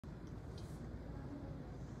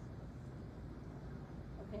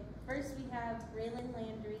First we have Rayelynn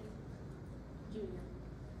Landry, Jr.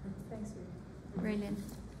 Thanks, Rayelynn.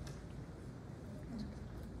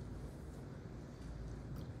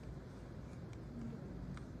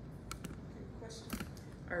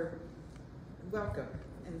 Welcome,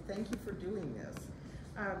 and thank you for doing this.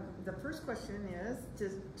 The first question is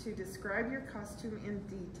to describe your costume in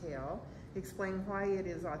detail, explain why it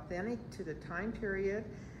is authentic to the time period,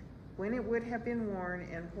 when it would have been worn,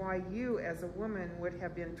 and why you as a woman would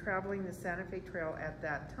have been traveling the Santa Fe Trail at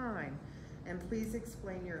that time. And please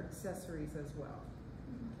explain your accessories as well.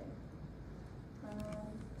 Okay.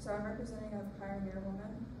 So I'm representing a pioneer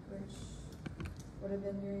woman, which would have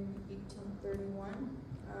been during 1831.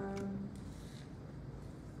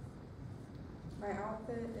 My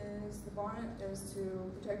outfit is, the bonnet is to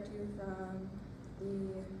protect you from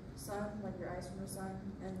the sun, like your eyes from the sun,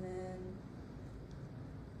 and then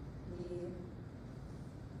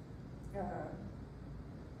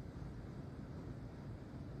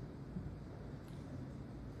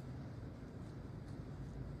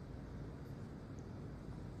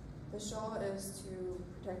the shawl is to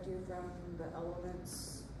protect you from the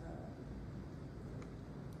elements,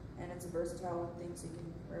 and it's a versatile thing, so you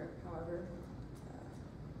can wear it however.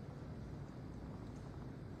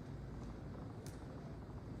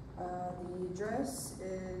 The dress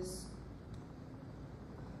is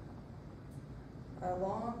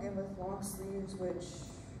long and with long sleeves, which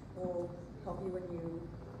will help you when you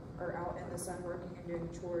are out in the sun working and doing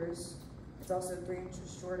chores. It's also 3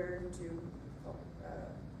 inches shorter to help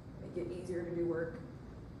make it easier to do work.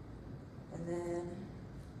 And then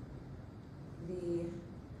the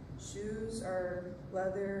shoes are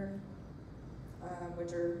leather,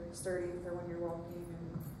 which are sturdy for when you're walking and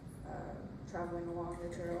traveling along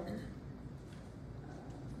the trail.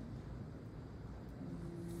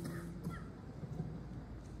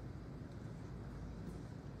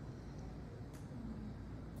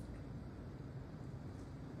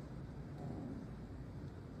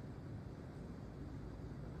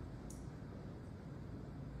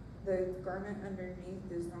 The garment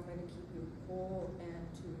underneath is normally to keep you cool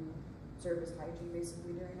and to serve as hygiene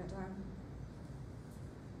basically during that time.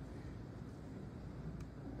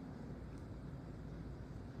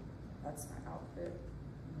 That's my outfit.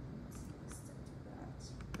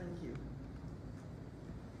 Thank you.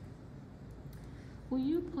 Will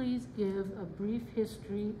you please give a brief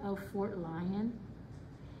history of Fort Lyon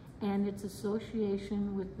and its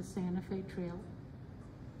association with the Santa Fe Trail?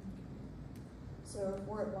 So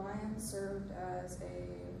Fort Lyon served as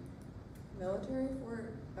a military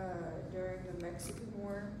fort during the Mexican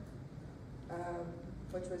War,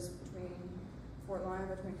 which was between Fort Lyon,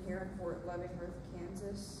 between here and Fort Leavenworth,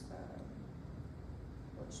 Kansas,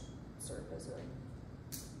 which served as a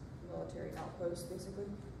military outpost, basically.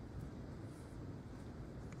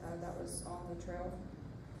 That was on the trail.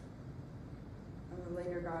 And then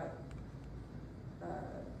later got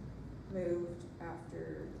moved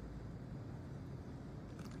after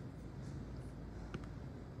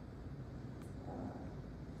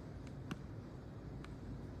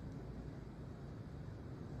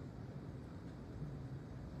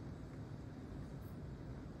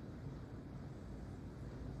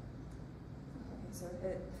so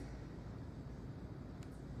it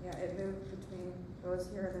moved between, it was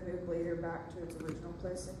here and then moved later back to its original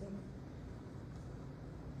place, I think.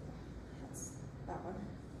 That's that one.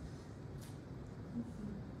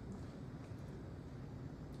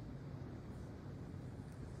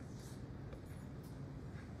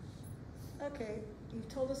 Okay, you've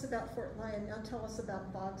told us about Fort Lyon, now tell us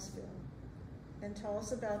about Boggsville. And tell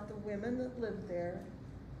us about the women that lived there,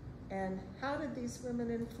 and how did these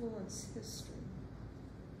women influence history?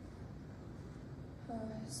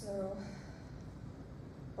 So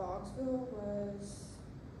Boggsville was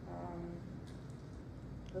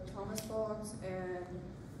with Thomas Boggs and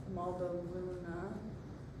Imelda Luna.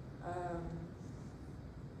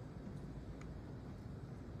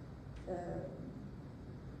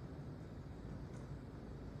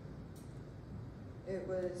 It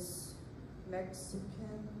was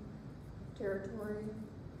Mexican territory.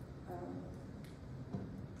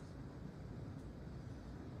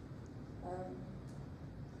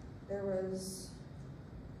 There was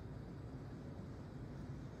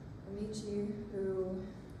Amici, who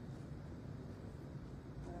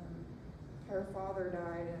her father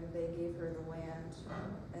died and they gave her the land,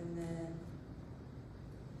 and then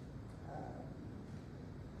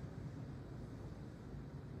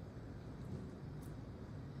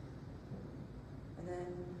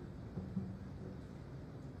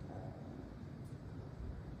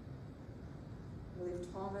I believe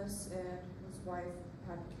Thomas and his wife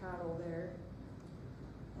had cattle there,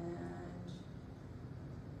 And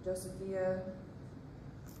Josephia,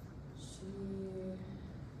 she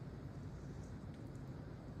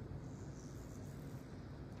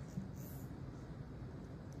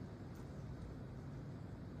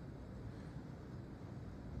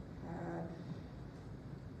had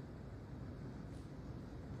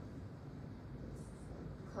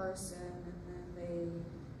Carson, and then they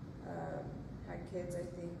had kids, I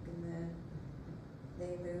think, and then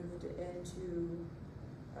they moved into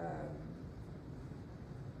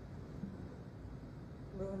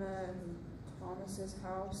Luna and Thomas's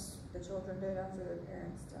house. The children did after their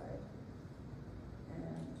parents died,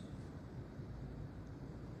 and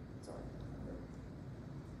that's all I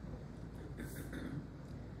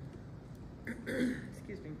can remember.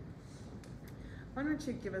 Excuse me. Why don't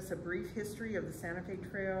you give us a brief history of the Santa Fe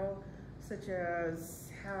Trail, such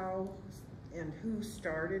as how and who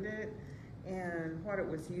started it, and what it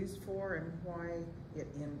was used for, and why it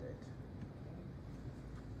ended.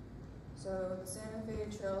 So the Santa Fe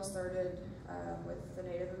Trail started with the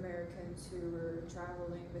Native Americans who were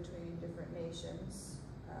traveling between different nations.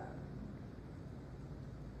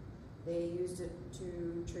 They used it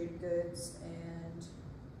to trade goods, and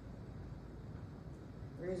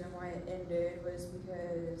the reason why it ended was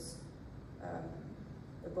because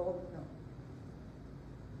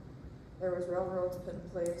there was railroads put in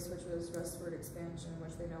place, which was westward expansion,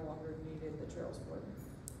 which they no longer needed the trails for.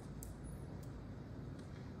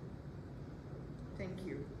 Thank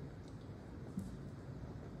you.